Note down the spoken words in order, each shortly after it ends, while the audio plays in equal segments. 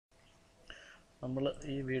നമ്മൾ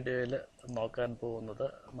ഈ വീഡിയോയിൽ നോക്കാൻ പോകുന്നത്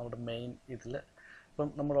നമ്മുടെ മെയിൻ ഇതിൽ ഇപ്പം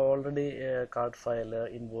നമ്മൾ already card file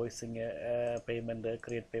invoicing payment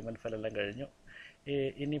create payment file എല്ലാം കഴിഞ്ഞു.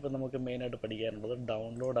 ഇനിയിപ്പോൾ നമുക്ക് മെയിനായിട്ട് പഠിക്കാനുള്ളത്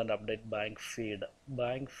download and update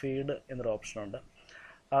bank feed എന്നൊരു ഓപ്ഷനുണ്ട്.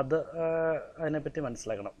 അതിനെപ്പറ്റി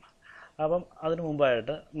മനസ്സിലാക്കണം. അപ്പം അതിനു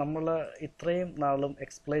മുമ്പായിട്ട് നമ്മൾ ഇത്രയും നാളും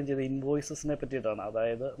എക്സ്പ്ലെയിൻ ചെയ്ത ഇൻവോയ്സസിനെ പറ്റിയിട്ടാണ്.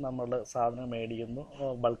 അതായത് നമ്മൾ സാധനം മേടിക്കുന്നു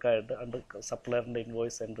ബൾക്കായിട്ട്, അത് സപ്ലയറിൻ്റെ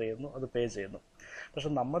ഇൻവോയ്സ് എൻ്റർ ചെയ്യുന്നു, അത് പേ ചെയ്യുന്നു. പക്ഷെ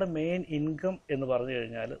നമ്മുടെ മെയിൻ ഇൻകം എന്ന് പറഞ്ഞു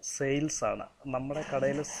കഴിഞ്ഞാൽ സെയിൽസാണ്. നമ്മുടെ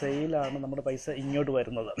കടയിൽ സെയിലാണ് നമ്മുടെ പൈസ ഇങ്ങോട്ട്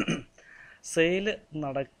വരുന്നത്. സെയിൽ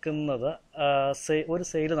നടക്കുന്നത് ഒരു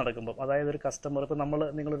സെയിൽ നടക്കുമ്പം, അതായത് ഒരു കസ്റ്റമർ, ഇപ്പോൾ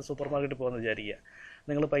നിങ്ങളൊരു സൂപ്പർ മാർക്കറ്റിൽ പോകുന്നത് വിചാരിക്കുക.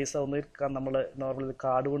 നിങ്ങൾ പൈസ ഒന്നുകിൽ നമ്മൾ നോർമലി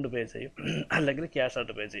കാർഡ് കൊണ്ട് പേ ചെയ്യും, അല്ലെങ്കിൽ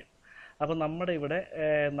ക്യാഷായിട്ട് പേ ചെയ്യും. അപ്പോൾ നമ്മുടെ ഇവിടെ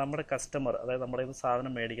നമ്മുടെ കസ്റ്റമർ, അതായത് നമ്മുടെ ഇത്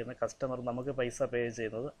സാധനം മേടിക്കുന്ന കസ്റ്റമർ നമുക്ക് പൈസ പേ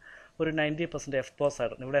ചെയ്യുന്നത് ഒരു 90% FPOS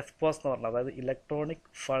ആയിട്ടാണ്. ഇവിടെ FPOS എന്ന് പറഞ്ഞാൽ അതായത് ഇലക്ട്രോണിക്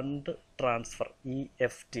ഫണ്ട് ട്രാൻസ്ഫർ,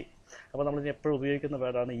 EFT. അപ്പോൾ നമ്മളിനി എപ്പോഴും ഉപയോഗിക്കുന്ന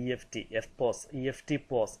വേർഡാണ് EFT, EFT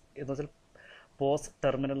POS എന്ന് വെച്ചാൽ പോസ്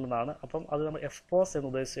ടെർമിനലിൽ നിന്നാണ്. അപ്പം അത് നമ്മൾ FPOS എന്ന്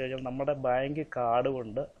ഉദ്ദേശിച്ച് കഴിഞ്ഞാൽ നമ്മുടെ ബാങ്ക് കാർഡ്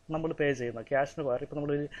കൊണ്ട് നമ്മൾ പേ ചെയ്യുന്ന ക്യാഷിന് പകരം. ഇപ്പോൾ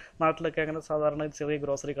നമ്മൾ നാട്ടിലൊക്കെ അങ്ങനെ സാധാരണ ചെറിയ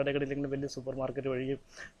ഗ്രോസറി കടകളില്ലെങ്കിൽ വലിയ സൂപ്പർ മാർക്കറ്റ് വഴി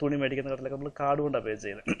തുണി മേടിക്കുന്ന കടയിലൊക്കെ നമ്മൾ കാർഡ് കൊണ്ടാണ് പേ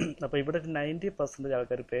ചെയ്യുന്നത്. അപ്പോൾ ഇവിടെ 90%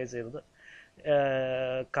 ആൾക്കാർ പേ ചെയ്യുന്നത്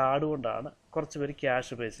കാർഡ് കൊണ്ടാണ്. കുറച്ച് പേര്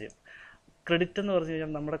ക്യാഷ് പേ ചെയ്യും. ക്രെഡിറ്റ് എന്ന് പറഞ്ഞു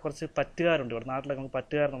കഴിഞ്ഞാൽ നമ്മുടെ കുറച്ച് പറ്റുകാരുണ്ട് ഇവിടെ നാട്ടിലൊക്കെ. നമുക്ക്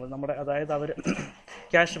പറ്റുകാരുണ്ട് നമ്മുടെ, അതായത് അവർ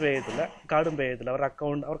ക്യാഷ് പേ ചെയ്യത്തില്ല, കാർഡും പേ ചെയ്യത്തില്ല.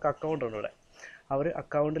 അവർക്ക് അക്കൗണ്ട് ഉണ്ട് ഇവിടെ. അവർ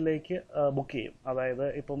അക്കൗണ്ടിലേക്ക് ബുക്ക് ചെയ്യും. അതായത്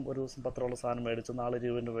ഇപ്പം ഒരു ദിവസം 10 സാധനം മേടിച്ചു, 4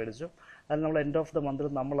 രൂപ മേടിച്ചു, അത് നമ്മൾ എൻഡ് ഓഫ് ദ മന്തിൽ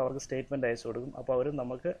നമ്മൾ അവർക്ക് സ്റ്റേറ്റ്മെൻറ്റ് അയച്ചു കൊടുക്കും. അപ്പോൾ അവർ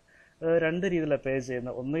നമുക്ക് 2 രീതിയിലാണ് പേ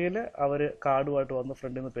ചെയ്യുന്നത്. ഒന്നുകിൽ അവർ കാർഡുമായിട്ട് വന്ന്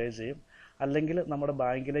ഫ്രണ്ടിൽ നിന്ന് പേ ചെയ്യും, അല്ലെങ്കിൽ നമ്മുടെ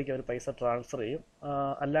ബാങ്കിലേക്ക് അവർ പൈസ ട്രാൻസ്ഫർ ചെയ്യും,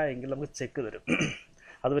 അല്ല എങ്കിൽ നമുക്ക് ചെക്ക് തരും.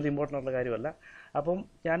 അത് വലിയ ഇമ്പോർട്ടൻ്റ് ആയിട്ടുള്ള കാര്യമല്ല. അപ്പം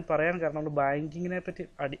ഞാൻ പറയാൻ കാരണം, നമ്മൾ ബാങ്കിങ്ങിനെ പറ്റി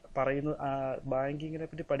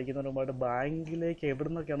പഠിക്കുന്നതിന് മുമ്പായിട്ട് ബാങ്കിലേക്ക് എവിടെ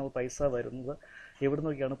നിന്നൊക്കെയാണ് പൈസ വരുന്നത്, എവിടെ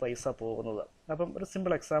നിന്നൊക്കെയാണ് പൈസ പോകുന്നത്. അപ്പം ഒരു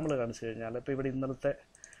സിമ്പിൾ എക്സാമ്പിൾ കാണിച്ചു കഴിഞ്ഞാൽ, ഇപ്പോൾ ഇവിടെ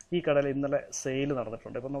ഈ കടയിൽ ഇന്നലെ സെയിൽ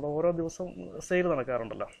നടന്നിട്ടുണ്ട്. ഇപ്പം നമ്മൾ ഓരോ ദിവസവും സെയിൽ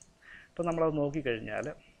നടക്കാറുണ്ടല്ലോ. ഇപ്പം നമ്മളത് നോക്കിക്കഴിഞ്ഞാൽ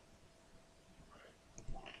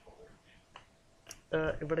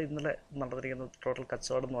ഇവിടെ ഇന്നലെ നടന്നിരിക്കുന്ന ടോട്ടൽ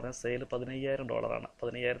കച്ചവടം എന്ന് പറഞ്ഞാൽ സെയിൽ $15,000,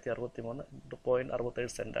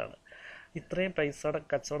 $15,063.67. ഇത്രയും പൈസയുടെ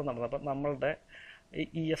കച്ചവടം നടന്നപ്പോൾ നമ്മളുടെ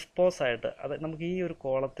ഈ FPOS ആയിട്ട്, അത് നമുക്ക് ഈ ഒരു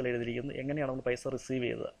കോളത്തിൽ എഴുതിയിരിക്കുന്നത് എങ്ങനെയാണ് നമ്മൾ പൈസ റിസീവ്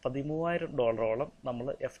ചെയ്തത്. $13,000 നമ്മൾ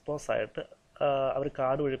FPOS ആയിട്ട് അവർ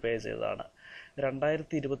കാർഡ് വഴി പേ ചെയ്തതാണ്.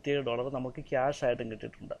 $2,027 നമുക്ക് ക്യാഷ് ആയിട്ടും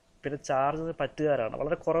കിട്ടിയിട്ടുണ്ട്. പിന്നെ ചാർജ് പറ്റുകാരാണ്,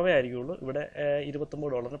 വളരെ കുറവേ ആയിരിക്കുള്ളൂ. ഇവിടെ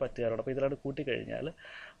 $29 പറ്റുകാരുണ്ട്. അപ്പോൾ ഇതിലായിട്ട് കൂട്ടിക്കഴിഞ്ഞാൽ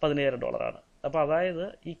 $15,000 അപ്പോൾ അതായത്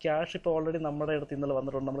ഈ ക്യാഷ് ഇപ്പോൾ ഓൾറെഡി നമ്മുടെ അടുത്ത് ഇന്നലെ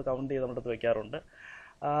വന്നിട്ടുണ്ട്, നമ്മൾ കൗണ്ട് ചെയ്ത് നമ്മുടെ അടുത്ത് വയ്ക്കാറുണ്ട്.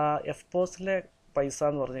 FPOSലെ പൈസ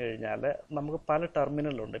എന്ന് പറഞ്ഞു കഴിഞ്ഞാൽ നമുക്ക് പല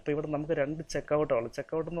ടെർമിനലുണ്ട്. ഇപ്പോൾ ഇവിടെ നമുക്ക് 2 ചെക്കൗട്ടാണ്.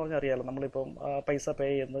 ചെക്കൗട്ട് എന്ന് പറഞ്ഞാൽ അറിയാമല്ലോ, നമ്മളിപ്പം പൈസ പേ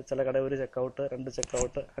ചെയ്യുന്നത് ചില കടയിൽ 1 ചെക്കൗട്ട്, 2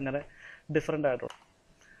 ചെക്കൗട്ട്, അങ്ങനെ ഡിഫറെൻ്റ് ആയിട്ടുണ്ട്.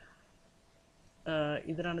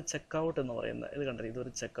 ഇതിനാണ് ചെക്കൗട്ട് എന്ന് പറയുന്നത്. ഇത് കണ്ടില്ല,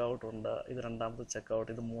 ഇതൊരു ചെക്കൗട്ട് ഉണ്ട്, ഇത് 2ാമത്തെ ചെക്കൗട്ട്,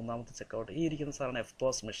 ഇത് 3ാമത്തെ ചെക്കൗട്ട്. ഈ ഇരിക്കുന്ന സാധനം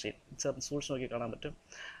FPOS മെഷീൻ. സൂക്ഷിച്ച് നോക്കി കാണാൻ പറ്റും.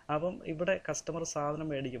 അപ്പം ഇവിടെ കസ്റ്റമർ സാധനം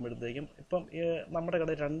മേടിക്കുമ്പോഴത്തേക്കും ഇപ്പം നമ്മുടെ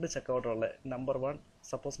കടയിൽ 2 ചെക്കൗട്ടുള്ള നമ്പർ 1,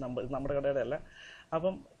 സപ്പോസ് ഇത് നമ്മുടെ കടയുടെ അല്ല.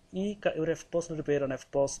 അപ്പം ഈ ഒരു FPOSനൊരു പേരാണ്.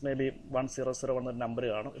 FPOS മേ ബി 100 എന്നൊരു നമ്പർ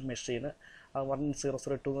കാണും, മെഷീന്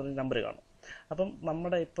 1002 എന്നൊരു നമ്പർ കാണും. അപ്പം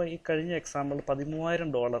നമ്മുടെ ഇപ്പോൾ ഈ കഴിഞ്ഞ എക്സാമ്പിൾ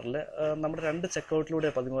 $13,000 നമ്മുടെ 2 ചെക്കൗട്ടിലൂടെ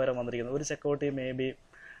 13,000 വന്നിരിക്കുന്നത്. ഒരു ചെക്കൗട്ട് മേ ബി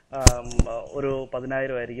ഒരു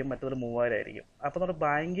 10,000 ആയിരിക്കും, മറ്റൊരു 3,000 ആയിരിക്കും. അപ്പോൾ നമ്മുടെ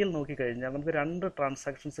ബാങ്കിൽ നോക്കിക്കഴിഞ്ഞാൽ നമുക്ക് 2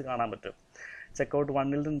 ട്രാൻസാക്ഷൻസ് കാണാൻ പറ്റും. ചെക്കൗട്ട്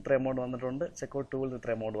 1ൽ നിന്ന് ഇത്ര എമൗണ്ട് വന്നിട്ടുണ്ട്, ചെക്കൗട്ട് 2ൽ നിന്ന് ഇത്ര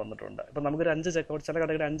എമൗണ്ട് വന്നിട്ടുണ്ട്. ഇപ്പോൾ നമുക്കൊരു 5 ചെക്കൗട്ട്, ചില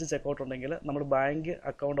കടകളിൽ 5 ചെക്കൗട്ട് ഉണ്ടെങ്കിൽ നമ്മൾ ബാങ്ക്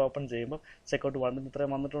അക്കൗണ്ട് ഓപ്പൺ ചെയ്യുമ്പോൾ ചെക്കൗട്ട് 1ൽ നിന്ന്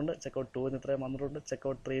ഇത്രയും വന്നിട്ടുണ്ട്, ചെക്കൗട്ട് 2ൽ നിന്ന് ഇത്രയും വന്നിട്ടുണ്ട്,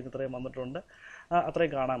 ചെക്കൗട്ട് 3ൽ നിന്ന് ഇത്രയും വന്നിട്ടുണ്ട്,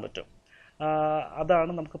 അത്രയും കാണാൻ പറ്റും.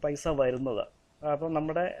 അതാണ് നമുക്ക് പൈസ വരുന്നത്. അപ്പം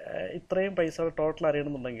നമ്മുടെ ഇത്രയും പൈസ ടോട്ടൽ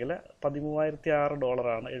അറിയണമെന്നുണ്ടെങ്കിൽ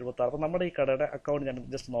 $13,006.76. അപ്പോൾ നമ്മുടെ ഈ കടയുടെ അക്കൗണ്ട് ഞാൻ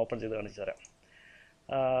ജസ്റ്റ് ഒന്ന് ഓപ്പൺ ചെയ്ത് കാണിച്ചു തരാം.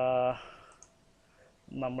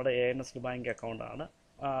 നമ്മുടെ ANS ബാങ്ക് അക്കൗണ്ടാണ്.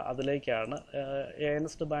 അതിലേക്കാണ്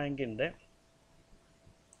ANS ബാങ്കിൻ്റെ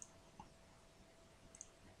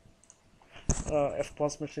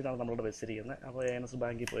FPOS മെഷീനാണ് നമ്മളിവിടെ വെച്ചിരിക്കുന്നത്. അപ്പോൾ ANS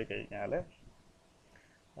ബാങ്കിൽ പോയി കഴിഞ്ഞാൽ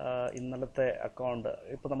ഇന്നലത്തെ അക്കൗണ്ട്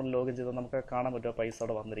ഇപ്പോൾ നമ്മൾ ലോഗിൻ ചെയ്താൽ നമുക്ക് കാണാൻ പറ്റുമോ പൈസ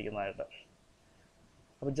അവിടെ വന്നിരിക്കുന്നതായിട്ട്.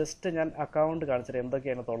 അപ്പോൾ ജസ്റ്റ് ഞാൻ അക്കൗണ്ട് കാണിച്ചിട്ട്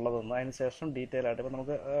എന്തൊക്കെയാണ് ഉള്ളതെന്ന്, അതിന് ശേഷം ഡീറ്റെയിൽ ആയിട്ട്. ഇപ്പോൾ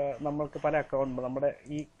നമ്മൾക്ക് പല അക്കൗണ്ട്, നമ്മുടെ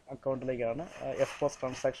ഈ അക്കൗണ്ടിലേക്കാണ് FPOS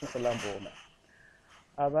ട്രാൻസാക്ഷൻസ് എല്ലാം പോകുന്നത്.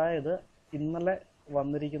 അതായത് ഇന്നലെ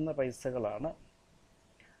വന്നിരിക്കുന്ന പൈസകളാണ്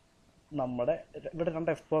നമ്മുടെ ഇവിടെ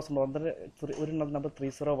 2 FPOS ഉണ്ട്. ഒരു നമ്പർ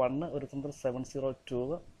 301, ഒരു നമ്പർ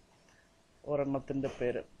 702, ഒരെണ്ണത്തിൻ്റെ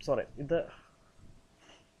പേര്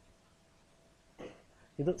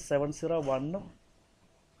ഇത് 701ഉം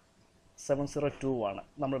 702 ആണ്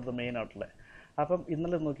നമ്മുടെ അടുത്ത് മെയിൻ ആയിട്ടുള്ളത്. അപ്പം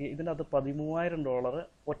ഇന്നലെ നോക്കി ഇതിനകത്ത് $13,000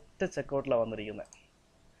 ഒറ്റ ചെക്കൗട്ടിലാണ് വന്നിരിക്കുന്നത്,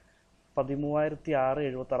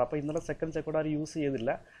 13,676. അപ്പോൾ ഇന്നലെ സെക്കൻഡ് ചെക്കൗട്ട് ആരും യൂസ്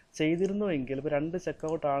ചെയ്തിരുന്നുവെങ്കിൽ ഇപ്പോൾ 2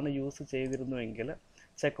 ചെക്കൗട്ടാണ് യൂസ് ചെയ്തിരുന്നുവെങ്കിൽ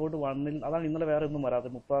ചെക്കൗട്ട് 1-ൽ അതാണ് ഇന്നലെ വേറെ ഒന്നും വരാതെ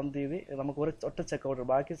 30-ാം തീയതി നമുക്ക് ഒറ്റ ചെക്കൗട്ട്,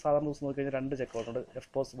 ബാക്കി സാധാരണ ദിവസം നോക്കി കഴിഞ്ഞാൽ 2 ചെക്കൗട്ടുണ്ട്,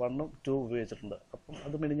 FPOS 1-ഉം 2 ഉപയോഗിച്ചിട്ടുണ്ട്. അപ്പം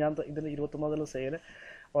അത് മിനിഞ്ഞാന്ന് ഇതിന് 29 സെയിൽ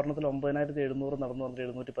ഒരെണ്ണത്തിൽ 9,700 നടന്നു വന്നിട്ട്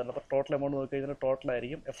 710. അപ്പോൾ ടോട്ടൽ എമൗണ്ട് നോക്കി കഴിഞ്ഞാൽ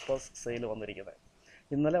ടോട്ടലായിരിക്കും FPOS സെയിൽ വന്നിരിക്കുന്നത്.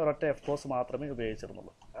 ഇന്നലെ ഒരൊറ്റ FPOS മാത്രമേ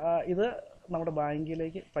ഉപയോഗിച്ചിരുന്നുള്ളൂ. ഇത് നമ്മുടെ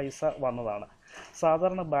ബാങ്കിലേക്ക് പൈസ വന്നതാണ്.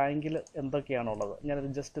 സാധാരണ ബാങ്കിൽ എന്തൊക്കെയാണുള്ളത് ഞാനത്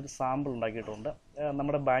ജസ്റ്റ് ഒരു സാമ്പിൾ ഉണ്ടാക്കിയിട്ടുണ്ട്.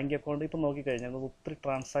 നമ്മുടെ ബാങ്ക് അക്കൗണ്ട് ഇപ്പം നോക്കിക്കഴിഞ്ഞാൽ ഒത്തിരി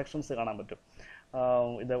ട്രാൻസാക്ഷൻസ് കാണാൻ പറ്റും.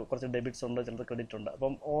 ഇത് കുറച്ച് ഡെബിറ്റ്സ് ഉണ്ട്, ചിലത് ക്രെഡിറ്റ് ഉണ്ട്.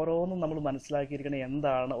 അപ്പം ഓരോന്നും നമ്മൾ മനസ്സിലാക്കിയിരിക്കണം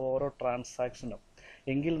എന്താണ് ഓരോ ട്രാൻസാക്ഷനും,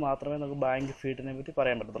 എങ്കിൽ മാത്രമേ നമുക്ക് ബാങ്ക് ഫീഡിനെ പറ്റി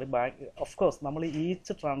പറയാൻ പറ്റത്തുള്ളൂ. ബാങ്ക് ഓഫ് കോഴ്സ് നമ്മൾ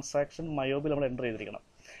ഈച്ച് ട്രാൻസാക്ഷൻ മയോബിൽ നമ്മൾ എൻ്റർ ചെയ്തിരിക്കണം.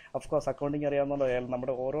 ഓഫ് കോഴ്സ് അക്കൗണ്ടിങ് അറിയാവുന്നതായാലും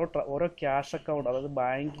നമ്മുടെ ഓരോ ക്യാഷ് അക്കൗണ്ട്, അതായത്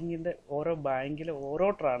ബാങ്കിലെ ഓരോ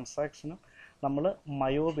ട്രാൻസാക്ഷനും നമ്മൾ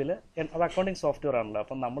മയോബിൽ, അത് അക്കൗണ്ടിങ് സോഫ്റ്റ്വെയർ ആണല്ലോ.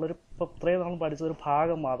 അപ്പം നമ്മളൊരു ഇപ്പോൾ ഇത്രയും നമ്മൾ പഠിച്ചൊരു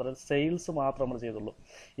ഭാഗം മാത്രം, സെയിൽസ് മാത്രം നമ്മൾ ചെയ്തുള്ളൂ.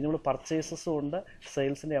 ഇനി നമ്മൾ പർച്ചേസസും ഉണ്ട്,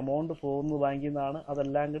 സെയിൽസിൻ്റെ എമൗണ്ട് പോകുന്നത് ബാങ്കിൽ നിന്നാണ്,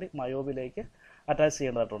 അതെല്ലാം കൂടി മയോബിലേക്ക് അറ്റാച്ച്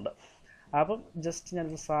ചെയ്യേണ്ടതായിട്ടുണ്ട്. അപ്പം ജസ്റ്റ്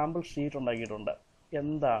ഞാനൊരു സാമ്പിൾ ഷീറ്റ് ഉണ്ടാക്കിയിട്ടുണ്ട്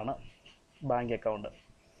എന്താണ് ബാങ്ക് അക്കൗണ്ട്.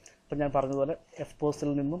 ഇപ്പം ഞാൻ പറഞ്ഞതുപോലെ FPOSൽ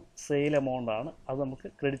നിന്നും സെയിൽ എമൗണ്ടാണ്, അത് നമുക്ക്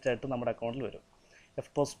ക്രെഡിറ്റ് ആയിട്ട് നമ്മുടെ അക്കൗണ്ടിൽ വരും.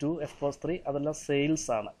 FPOS 2, FPOS 3 അതെല്ലാം സെയിൽസ്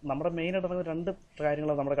ആണ്. നമ്മുടെ മെയിനായിട്ട് നടക്കുന്ന 2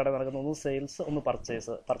 കാര്യങ്ങളാണ് നമ്മുടെ കടയിൽ നടക്കുന്നത്. ഒന്ന് സെയിൽസ്, ഒന്ന്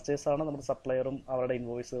പർച്ചേസാണ് നമ്മുടെ സപ്ലയറും അവരുടെ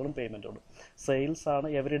ഇൻവോയ്സുകളും പേയ്മെൻറ്റുകളും. സെയിൽസ് ആണ്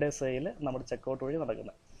എവറിഡേ സെയിൽ നമ്മുടെ ചെക്കൗട്ട് വഴി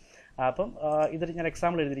നടക്കുന്നത്. അപ്പം ഇതിൽ ഞാൻ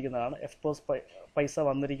എക്സാമ്പിൾ എഴുതിയിരിക്കുന്നതാണ്. FPOS പൈസ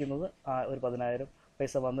വന്നിരിക്കുന്നത് ഒരു 10,000,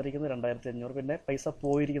 പൈസ വന്നിരിക്കുന്നത് 2,500, പിന്നെ പൈസ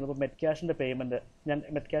പോയിരിക്കുന്നത് ഇപ്പോൾ മെറ്റ് ക്യാഷിൻ്റെ പേയ്മെൻറ്റ് ഞാൻ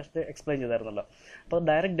മെറ്റ് ക്യാഷിൻ്റെ എക്സ്പ്ലെയിൻ ചെയ്തായിരുന്നല്ലോ. അപ്പോൾ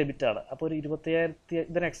ഡയറക്റ്റ് ഡെബിറ്റാണ്. അപ്പോൾ ഒരു 25,000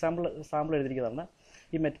 ഇതിന് സാമ്പിൾ എഴുതിയിരിക്കുന്നതാണ്.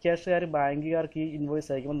 ഈ മെറ്റ് ക്യാഷുകാർ ബാങ്കുകാർക്ക് ഈ ഇൻവോയ്സ്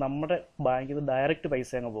അയക്കുമ്പോൾ നമ്മുടെ ബാങ്കിൽ നിന്ന് ഡയറക്റ്റ്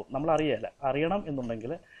പൈസ അങ്ങ് പോകും. നമ്മൾ അറിയണം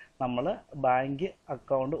എന്നുണ്ടെങ്കിൽ നമ്മൾ ബാങ്ക്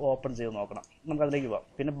അക്കൗണ്ട് ഓപ്പൺ ചെയ്ത് നോക്കണം. നമുക്കതിലേക്ക് പോകാം.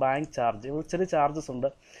 പിന്നെ ബാങ്ക് ചാർജ്, ചെറിയ ചാർജസ് ഉണ്ട്.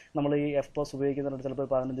 നമ്മൾ ഈ FPOS ഉപയോഗിക്കുന്നുണ്ട്, ചിലപ്പോൾ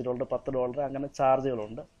 $15, $10 അങ്ങനെ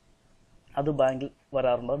ചാർജുകളുണ്ട്. അത് ബാങ്കിൽ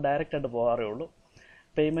വരാറുണ്ട്, അത് ഡയറക്റ്റായിട്ട് പോകാറേ ഉള്ളൂ.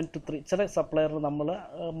 പേയ്മെൻറ്റ് ടു 3 ചില സപ്ലയറിന് നമ്മൾ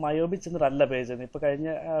മയോബി ചെന്നിട്ടല്ല പേ ചെയ്യുന്നത്. ഇപ്പോൾ കഴിഞ്ഞ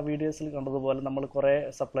വീഡിയോസിൽ കണ്ടതുപോലെ നമ്മൾ കുറേ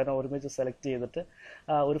സപ്ലയറിനെ ഒരുമിച്ച് സെലക്ട് ചെയ്തിട്ട്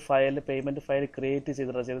ഒരു പേയ്മെൻറ്റ് ഫയൽ ക്രിയേറ്റ്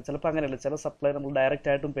ചെയ്തിട്ടാണ് ചെയ്തത്. ചിലപ്പോൾ അങ്ങനെയല്ല, ചില സപ്ലയർ നമ്മൾ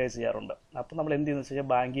ഡയറക്റ്റ് ആയിട്ടും പേ ചെയ്യാറുണ്ട്. അപ്പോൾ നമ്മൾ എന്ത് ചെയ്യുന്നത് വെച്ച്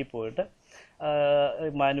കഴിഞ്ഞാൽ ബാങ്കിൽ പോയിട്ട്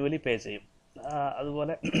മാനുവലി പേ ചെയ്യും.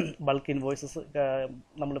 അതുപോലെ ബൾക്ക് ഇൻവോയ്സസ്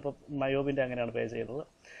നമ്മളിപ്പോൾ മയോബിൻ്റെ അങ്ങനെയാണ് പേ ചെയ്യുന്നത്.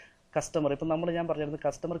 കസ്റ്റമർ ഇപ്പോൾ ഞാൻ പറഞ്ഞിരുന്നത്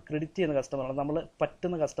കസ്റ്റമർ ക്രെഡിറ്റ് ചെയ്യുന്ന കസ്റ്റമറാണ്. നമ്മൾ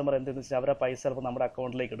പറ്റുന്ന കസ്റ്റമർ എന്തെന്ന് വെച്ചാൽ അവരെ പൈസ ചിലപ്പോൾ നമ്മുടെ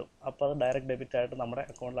അക്കൗണ്ടിലേക്ക് ഇടും. അപ്പോൾ അത് ഡയറക്റ്റ് ഡെബിറ്റ് ആയിട്ട് നമ്മുടെ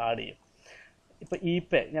അക്കൗണ്ടിൽ ആഡ് ചെയ്യും. ഇപ്പോൾ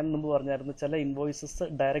ഇ-പേ ഞാൻ മുമ്പ് പറഞ്ഞായിരുന്നു, ചില ഇൻവോയ്സസ്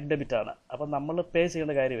ഡയറക്റ്റ് ഡെബിറ്റ് ആണ്. അപ്പോൾ നമ്മൾ പേ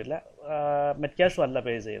ചെയ്യേണ്ട കാര്യമില്ല, മെറ്റ് ക്യാഷും അല്ല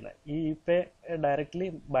പേ ചെയ്യുന്നത്. ഈ ഇ-പേ ഡയറക്റ്റ്ലി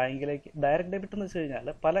ബാങ്കിലേക്ക് ഡയറക്റ്റ് ഡെബിറ്റ് എന്ന് വെച്ച് കഴിഞ്ഞാൽ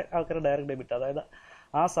പല ആൾക്കാരും ഡയറക്റ്റ് ഡെബിറ്റ്, അതായത്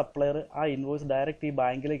ആ സപ്ലയർ ആ ഇൻവോയ്സ് ഡയറക്റ്റ് ഈ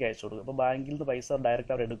ബാങ്കിലേക്ക് അയച്ചു കൊടുക്കും. അപ്പോൾ ബാങ്കിൽ നിന്ന് പൈസ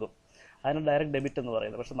ഡയറക്റ്റ് അവർ എടുക്കും. അതിന് ഡയറക്റ്റ് ഡെബിറ്റ് എന്ന്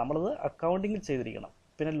പറയുന്നത്. പക്ഷേ നമ്മളത് അക്കൗണ്ടിങ്ങിൽ ചെയ്തിരിക്കണം.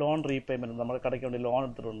 പിന്നെ ലോൺ റീപേയ്മെൻറ്റ്, നമ്മുടെ കടയ്ക്ക് വേണ്ടി ലോൺ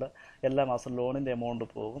എടുത്തിട്ടുണ്ട്, എല്ലാ മാസം ലോണിൻ്റെ എമൗണ്ട്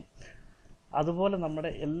പോകും. അതുപോലെ നമ്മുടെ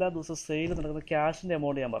എല്ലാ ദിവസവും സെയിൽ നടക്കുന്ന ക്യാഷിൻ്റെ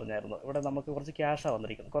എമൗണ്ട് ഞാൻ പറഞ്ഞായിരുന്നു. ഇവിടെ നമുക്ക് കുറച്ച് ക്യാഷാണ്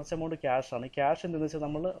വന്നിരിക്കുന്നത്, കുറച്ച് എമൗണ്ട് ക്യാഷാണ്. ഈ ക്യാഷ് എന്തെന്ന് വെച്ചാൽ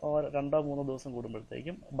നമ്മൾ 2-3 ദിവസം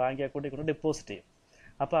കൂടുമ്പോഴത്തേക്കും ബാങ്ക് അക്കൗണ്ടിൽ കൊണ്ട് ഡെപ്പോസിറ്റ് ചെയ്യും.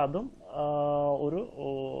 അപ്പോൾ അതും ഒരു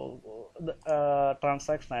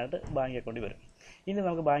ട്രാൻസാക്ഷനായിട്ട് ബാങ്ക് അക്കൗണ്ടിൽ വരും. ഇനി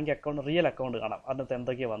നമുക്ക് ബാങ്ക് അക്കൗണ്ട്, റിയൽ അക്കൗണ്ട് കാണാം. അതിനകത്ത്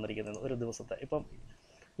എന്തൊക്കെയാണ് വന്നിരിക്കുന്നത് ഒരു ദിവസത്തെ. ഇപ്പം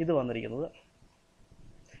ഇത് വന്നിരിക്കുന്നത്,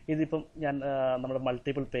 ഇതിപ്പം ഞാൻ നമ്മുടെ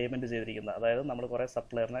മൾട്ടിപ്പിൾ പേയ്മെൻറ്റ് ചെയ്തിരിക്കുന്നത്, അതായത് നമ്മൾ കുറേ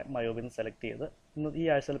സപ്ലയറിനെ മയോബിൽ നിന്ന് സെലക്ട് ചെയ്ത് ഈ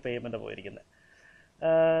ആഴ്ചയിൽ പേയ്മെൻറ്റ് പോയിരിക്കുന്നത്.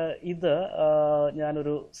 ഇത്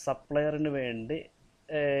ഞാനൊരു സപ്ലയറിന് വേണ്ടി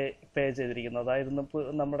പേ ചെയ്തിരിക്കുന്നത്. അതായത്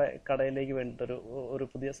നമ്മുടെ കടയിലേക്ക് വേണ്ടിയിട്ടൊരു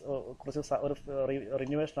ഒരു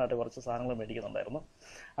റിന്യൂവേഷനായിട്ട് കുറച്ച് സാധനങ്ങൾ മേടിക്കുന്നുണ്ടായിരുന്നു.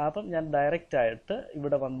 അപ്പം ഞാൻ ഡയറക്റ്റായിട്ട്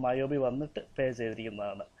ഇവിടെ മയോബി വന്നിട്ട് പേ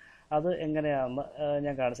ചെയ്തിരിക്കുന്നതാണ്. അത് എങ്ങനെയാണെന്ന്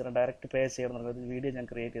ഞാൻ കാണിച്ചു തരാം. ഡയറക്റ്റ് പേ ചെയ്യണമെന്നുള്ള വീഡിയോ ഞാൻ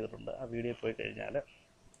ക്രിയേറ്റ് ചെയ്തിട്ടുണ്ട്. ആ വീഡിയോ പോയി കഴിഞ്ഞാൽ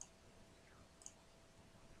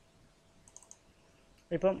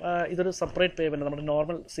ഇപ്പം ഇതൊരു സെപ്പറേറ്റ് പേയ്മെൻറ്റ്, നമ്മുടെ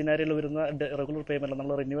നോർമൽ സിനാരിയോയിൽ വരുന്ന റെഗുലർ പേയ്മെൻറ്റ്.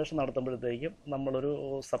 നമ്മൾ റിന്യൂവേഷൻ നടത്തുമ്പോഴത്തേക്കും നമ്മളൊരു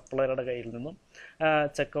സപ്ലയറുടെ കയ്യിൽ നിന്നും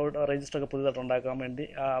ചെക്കൗട്ട് രജിസ്റ്ററൊക്കെ പുതിയതായിട്ട് ഉണ്ടാക്കാൻ വേണ്ടി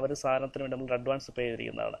അവർ സാധനത്തിന് വേണ്ടി നമ്മൾ അഡ്വാൻസ് പേ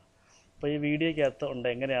ചെയ്തിരിക്കുന്നതാണ്. അപ്പോൾ ഈ വീഡിയോയ്ക്കകത്ത് ഉണ്ട്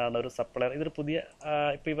എങ്ങനെയാണ് ഒരു സപ്ലയർ, ഇതൊരു പുതിയ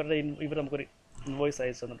ഇപ്പോൾ ഇവർ നമുക്കൊരു ഇൻവോയ്സ്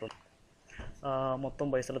അയച്ചു തന്നിട്ടുണ്ട്. മൊത്തം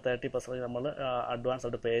പൈസയുടെ 30% നമ്മൾ അഡ്വാൻസ്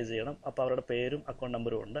ആയിട്ട് പേ ചെയ്യണം. അപ്പോൾ അവരുടെ പേരും അക്കൗണ്ട്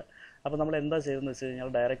നമ്പറും ഉണ്ട്. അപ്പോൾ നമ്മൾ എന്താ ചെയ്തതെന്ന് വെച്ച്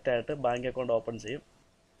കഴിഞ്ഞാൽ ഡയറക്റ്റായിട്ട് ബാങ്ക് അക്കൗണ്ട് ഓപ്പൺ ചെയ്യും.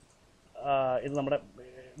 ഇത് നമ്മുടെ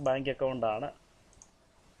ബാങ്ക് അക്കൗണ്ടാണ്.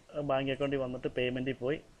 ബാങ്ക് അക്കൗണ്ടിൽ വന്നിട്ട് പേയ്മെൻറ്റിൽ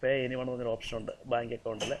പോയി പേ എനിവൺ എന്നൊരു ഓപ്ഷൻ ഉണ്ട് ബാങ്ക്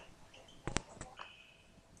അക്കൗണ്ടിൽ.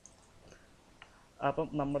 അപ്പം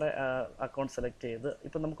നമ്മുടെ അക്കൗണ്ട് സെലക്ട് ചെയ്ത്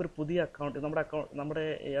ഇപ്പം നമുക്കൊരു പുതിയ അക്കൗണ്ട്, നമ്മുടെ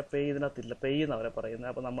പേ ഇതിനകത്തില്ല, പേ ചെയ്യുന്നവരെ പറയുന്നത്.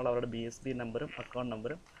 അപ്പോൾ നമ്മൾ അവരുടെ BSB നമ്പറും അക്കൗണ്ട്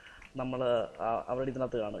നമ്പറും നമ്മൾ അവരുടെ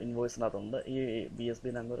ഇതിനകത്ത് കാണും, ഇൻവോയ്സിനകത്തുണ്ട്. ഈ BSB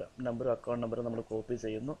നമ്പറും അക്കൗണ്ട് നമ്പറും നമ്മൾ കോപ്പി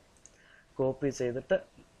ചെയ്യുന്നു. കോപ്പി ചെയ്തിട്ട്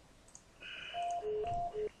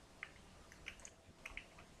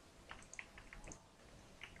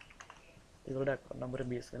ഇവരുടെ അക്കൗണ്ട് നമ്പറും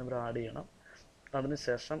BSB നമ്പറും ആഡ് ചെയ്യണം.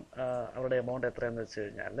 അതിനുശേഷം അവരുടെ എമൗണ്ട് എത്രയാണെന്ന് വെച്ച്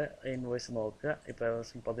കഴിഞ്ഞാൽ ഇൻവോയ്സ് നോക്കുക. ഇപ്പോൾ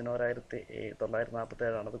ഏകദേശം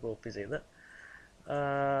 11,947 അത് കോപ്പി ചെയ്ത്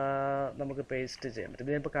നമുക്ക് പേസ്റ്റ് ചെയ്യാൻ പറ്റും.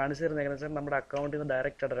 ഇത് ഇപ്പോൾ കാണിച്ചു തരുന്നത് എങ്ങനെയാണെന്ന് വെച്ചാൽ നമ്മുടെ അക്കൗണ്ടിൽ നിന്ന്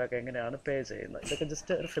ഡയറക്റ്റ് ആയിട്ട് ഒരാൾക്ക് എങ്ങനെയാണ് പേ ചെയ്യുന്നത്. ഇതൊക്കെ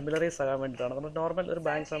ജസ്റ്റ് ഒരു ഫെമിലറൈസ് ആകാൻ വേണ്ടിയിട്ടാണ്. നമ്മൾ നോർമൽ ഒരു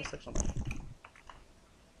ബാങ്ക് ട്രാൻസാക്ഷൻ.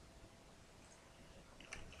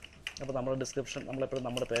 അപ്പോൾ നമ്മുടെ ഡിസ്ക്രിപ്ഷൻ നമ്മളെപ്പോഴും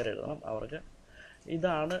നമ്മുടെ പേര് എഴുതണം അവർക്ക്.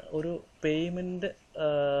 ഇതാണ് ഒരു പേയ്മെൻറ്റ്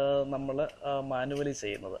നമ്മൾ മാനുവലി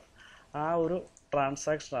ചെയ്യുന്നത്. ആ ഒരു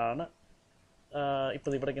ട്രാൻസാക്ഷനാണ്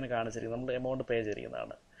ഇപ്പോൾ ഇവിടെ ഇങ്ങനെ കാണിച്ചിരിക്കുന്നത്. നമ്മൾ എമൗണ്ട് പേ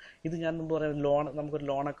ചെയ്തിരിക്കുന്നതാണ്. ഇത് ഞാൻ മുമ്പ് പറയുന്നത് ലോൺ, നമുക്കൊരു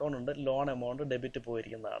ലോൺ അക്കൗണ്ട് ഉണ്ട്. Loan amount debit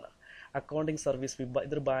പോയിരിക്കുന്നതാണ്. Accounting service ഫീ,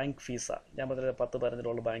 ഇതൊരു ബാങ്ക് ഫീസാണ്. ഞാൻ പറഞ്ഞ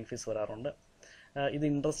 10-15 ബാങ്ക് ഫീസ് വരാറുണ്ട്. ഇത്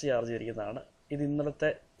ഇൻട്രസ്റ്റ് ചാർജ് ചെയ്തിരിക്കുന്നതാണ്. ഇത് ഇന്നലത്തെ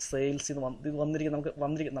സെയിൽസിൽ നിന്ന് വന്നിരിക്കുന്ന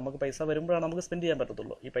നമുക്ക് പൈസ വരുമ്പോഴാണ് നമുക്ക് സ്പെൻഡ് ചെയ്യാൻ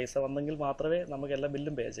പറ്റത്തുള്ളൂ. ഈ പൈസ വന്നെങ്കിൽ മാത്രമേ നമുക്ക് എല്ലാ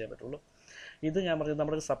ബില്ലും പേ ചെയ്യാൻ പറ്റുള്ളൂ. ഇത് ഞാൻ പറഞ്ഞത്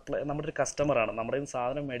നമ്മുടെ ഒരു കസ്റ്റമറാണ്. നമ്മുടെ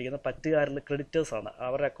സാധനം മേടിക്കുന്ന പറ്റുകാരിൽ ക്രെഡിറ്റേഴ്സാണ്.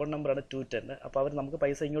 അവരുടെ അക്കൗണ്ട് നമ്പറാണ് 210. അപ്പോൾ അവർ നമുക്ക്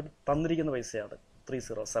പൈസ ഇങ്ങോട്ട് തന്നിരിക്കുന്ന പൈസയാണ്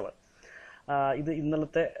 307. ഇത്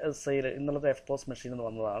ഇന്നലത്തെ FPOS മെഷീനിൽ നിന്ന്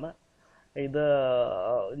വന്നതാണ്. ഇത്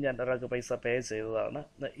ഞാൻ ഒരാൾക്ക് പൈസ പേ ചെയ്തതാണ്.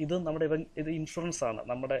 ഇത് ഇത് ഇൻഷുറൻസ് ആണ്,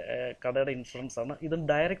 നമ്മുടെ കടയുടെ ഇൻഷുറൻസ് ആണ്. ഇത്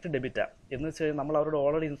ഡയറക്റ്റ് ഡെബിറ്റാണ്. എന്ന് വെച്ച് കഴിഞ്ഞാൽ നമ്മൾ അവരോട്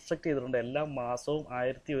ഓൾറെഡി ഇൻസ്ട്രക്ട് ചെയ്തിട്ടുണ്ട്. എല്ലാ മാസവും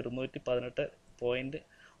 1118.90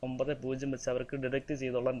 വെച്ച് അവർക്ക് ഡിഡക്റ്റ്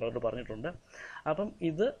ചെയ്തോളാൻ അവരോട് പറഞ്ഞിട്ടുണ്ട്. അപ്പം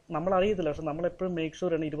ഇത് നമ്മൾ അറിയത്തില്ല, പക്ഷെ നമ്മളെപ്പോഴും മേക്ക്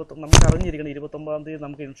ഷുവർ ആണ് നമുക്ക് അറിഞ്ഞിരിക്കണം 29-ാം തീയതി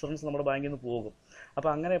നമുക്ക് ഇൻഷുറൻസ് നമ്മുടെ ബാങ്കിൽ നിന്ന് പോകും. അപ്പോൾ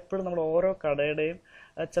അങ്ങനെ എപ്പോഴും നമ്മൾ ഓരോ കടയുടെയും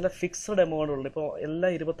ചില ഫിക്സ്ഡ് എമൗണ്ട് ഉണ്ട്. ഇപ്പോൾ എല്ലാ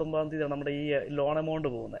 29-ാം തീയതിയാണ് നമ്മുടെ ഈ ലോൺ എമൗണ്ട്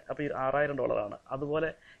പോകുന്നത്. അപ്പോൾ ഈ $6,000. അതുപോലെ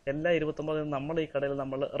എല്ലാ 29-ാം തീയതി നമ്മൾ ഈ കടയിൽ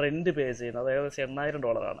നമ്മൾ റെൻറ്റ് പേ ചെയ്യുന്നത് അത് ഏകദേശം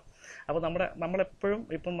 $8,000. അപ്പോൾ നമ്മളെപ്പോഴും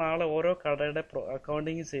ഇപ്പം നാളെ ഓരോ കടയുടെ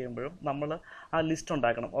അക്കൗണ്ടിങ് ചെയ്യുമ്പോഴും നമ്മൾ ആ ലിസ്റ്റ്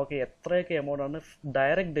ഉണ്ടാക്കണം. ഓക്കെ, എത്രയൊക്കെ എമൗണ്ട് ആണ്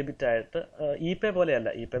ഡയറക്റ്റ് ഡെബിറ്റ് ആയിട്ട്, ഇ-പേ പോലെയല്ല.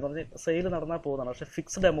 ഇ-പേ എന്ന് പറഞ്ഞാൽ സെയിൽ നടന്നാൽ പോകുന്നതാണ്, പക്ഷേ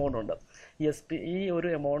ഫിക്സ്ഡ് എമൗണ്ട് ഉണ്ട്. ഈ ഒരു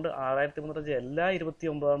എമൗണ്ട് 6,305 എല്ലാ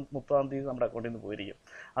 29-30-ാം തീയതി നമ്മുടെ അക്കൗണ്ടിൽ നിന്ന് പോയിരിക്കും.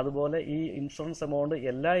 അതുപോലെ ഈ ഇൻഷുറൻസ് എമൗണ്ട്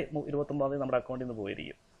എല്ലാ 29-ാം തീയതി നമ്മുടെ അക്കൗണ്ടിൽ നിന്ന്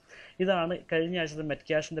പോയിരിക്കും. ഇതാണ് കഴിഞ്ഞ ആഴ്ചത്തെ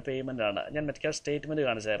മെറ്റ്കാഷിൻ്റെ പേയ്മെൻ്റ് ആണ്. ഞാൻ മെറ്റ്കാഷ് സ്റ്റേറ്റ്മെൻറ്റ്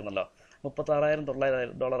കാണിച്ചായിരുന്നല്ലോ.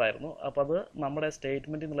 $36,900 ആയിരുന്നു. അപ്പോൾ അത് നമ്മുടെ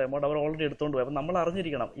സ്റ്റേറ്റ്മെൻറ്റിൽ നിന്നുള്ള എമൗണ്ട് അവർ ഓൾറെഡി എടുത്തുകൊണ്ട് പോയി. അപ്പോൾ നമ്മൾ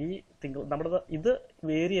അറിഞ്ഞിരിക്കണം ഇത്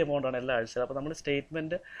വേരിയ എമൗണ്ടാണ് എല്ലാ ആഴ്ചയും. അപ്പോൾ നമ്മൾ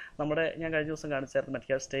സ്റ്റേറ്റ്മെൻറ്റ് ഞാൻ കഴിഞ്ഞ ദിവസം കാണിച്ചായിരുന്നു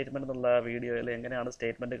മെറ്റ്കാഷ് സ്റ്റേറ്റ്മെൻറ്റ് എന്നുള്ള വീഡിയോയിൽ എങ്ങനെയാണ്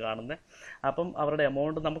സ്റ്റേറ്റ്മെൻറ്റ് കാണുന്നത്. അപ്പം അവരുടെ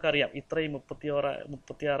എമൗണ്ട് നമുക്കറിയാം. ഇത്രയും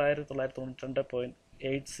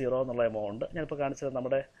 36,992.80 എന്നുള്ള എമൗണ്ട് ഞാനിപ്പോൾ കാണിച്ചത്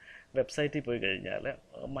നമ്മുടെ വെബ്സൈറ്റിൽ പോയി കഴിഞ്ഞാൽ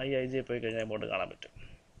MyIJ പോയി കഴിഞ്ഞാൽ എമൗണ്ട് കാണാൻ പറ്റും.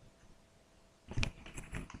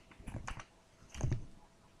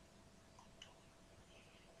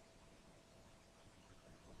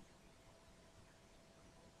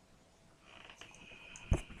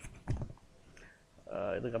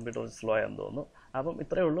 ഇത് കമ്പ്യൂട്ടർ സ്ലോ ആയെന്ന് തോന്നുന്നു. അപ്പം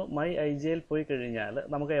ഇത്രയേ ഉള്ളൂ. MyIJയിൽ പോയി കഴിഞ്ഞാൽ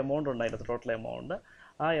നമുക്ക് എമൗണ്ട് ഉണ്ട്, അതിൻ്റെ ടോട്ടൽ എമൗണ്ട്.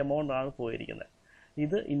 ആ എമൗണ്ടാണ് പോയിരിക്കുന്നത്.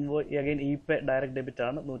 ഇത് അഗൈൻ ഇ-പേ ഡയറക്റ്റ് ഡെബിറ്റ്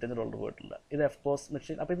ആണ്. $105 പോയിട്ടുണ്ട്. ഇത് FPOS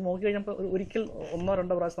മെഷീൻ. അപ്പോൾ ഇത് നോക്കി കഴിഞ്ഞപ്പോൾ ഒരിക്കൽ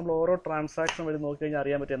 1-2 പ്രാവശ്യം നമ്മൾ ഓരോ ട്രാൻസാക്ഷൻ വഴി നോക്കി കഴിഞ്ഞാൽ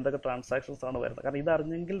അറിയാൻ പറ്റും എന്തൊക്കെ ട്രാൻസാക്ഷൻസ് ആണ് വരുന്നത്. കാരണം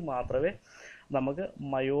ഇതറിഞ്ഞെങ്കിൽ മാത്രമേ നമുക്ക്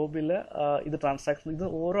മയോബിൽ ഇത്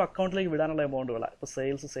ഓരോ അക്കൗണ്ടിലേക്ക് വിടാനുള്ള എമൗണ്ടുകളാണ്. ഇപ്പോൾ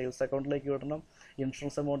സെയിൽസ് അക്കൗണ്ടിലേക്ക് വിടണം,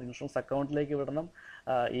 ഇൻഷുറൻസ് അക്കൗണ്ടിലേക്ക് വിടണം,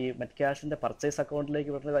 ഈ മെറ്റ്കാഷിൻ്റെ പർച്ചേസ്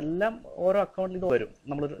അക്കൗണ്ടിലേക്ക് വിടണം. ഇതെല്ലാം ഓരോ അക്കൗണ്ടിൽ ഇത് വരും.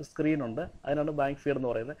 നമ്മളൊരു സ്ക്രീനുണ്ട്, അതിനാണ് ബാങ്ക് ഫീഡ് എന്ന്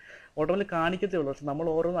പറയുന്നത്. ഓട്ടോമാറ്റിക് കാണിക്കത്തേ ഉള്ളൂ, പക്ഷെ നമ്മൾ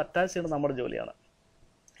ഓരോന്ന് അറ്റാച്ച് ചെയ്യുന്നത് നമ്മുടെ ജോലിയാണ്.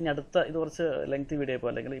 ഇനി ഇത് കുറച്ച് ലെങ്തി വീഡിയോ ഇപ്പോൾ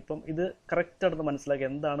അല്ലെങ്കിൽ ഇപ്പം ഇത് കറക്റ്റ് ആയിട്ട് മനസ്സിലാക്കി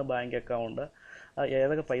എന്താണ് ബാങ്ക് അക്കൗണ്ട്,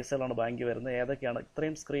 ഏതൊക്കെ പൈസകളാണ് ബാങ്കിൽ വരുന്നത്, ഏതൊക്കെയാണ്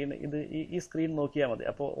ഇത്രയും സ്ക്രീൻ. ഈ സ്ക്രീൻ നോക്കിയാൽ മതി.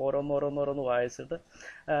 അപ്പോൾ ഓരോന്നോരോന്ന് വായിച്ചിട്ട്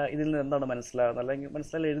ഇതിൽ നിന്ന് എന്താണ് മനസ്സിലാകുന്നത്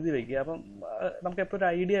അല്ലെങ്കിൽ എഴുതി വയ്ക്കുക. അപ്പം നമുക്ക് എപ്പോഴും ഒരു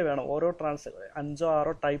ഐഡിയ വേണം. ഓരോ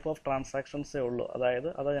 5-6 ടൈപ്പ് ഓഫ് ട്രാൻസാക്ഷൻസേ ഉള്ളൂ. അതായത്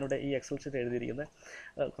ഞാനിവിടെ ഈ എക്സൽ ഷീറ്റ് എഴുതിയിരിക്കുന്നത്.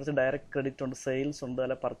 കുറച്ച് ഡയറക്റ്റ് ക്രെഡിറ്റ് ഉണ്ട്, സെയിൽസ് ഉണ്ട്,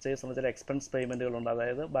 അല്ല പർച്ചേസ് ഉണ്ട്, ചില എക്സ്പെൻസ് പേയ്മെൻറ്റുകളുണ്ട്,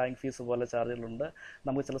 അതായത് ബാങ്ക് ഫീസ് പോലെ ചാർജുകളുണ്ട്,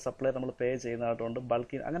 നമുക്ക് ചില സപ്ലൈ നമ്മൾ പേ ചെയ്യുന്നതായിട്ടുണ്ട്,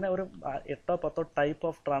 ബൾക്കിൽ. അങ്ങനെ ഒരു 8-10 ടൈപ്പ്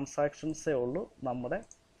ഓഫ് ട്രാൻസാക്ഷൻസേ ഉള്ളൂ നമ്മുടെ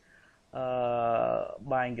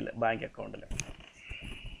ബാങ്ക് അക്കൗണ്ടിൽ.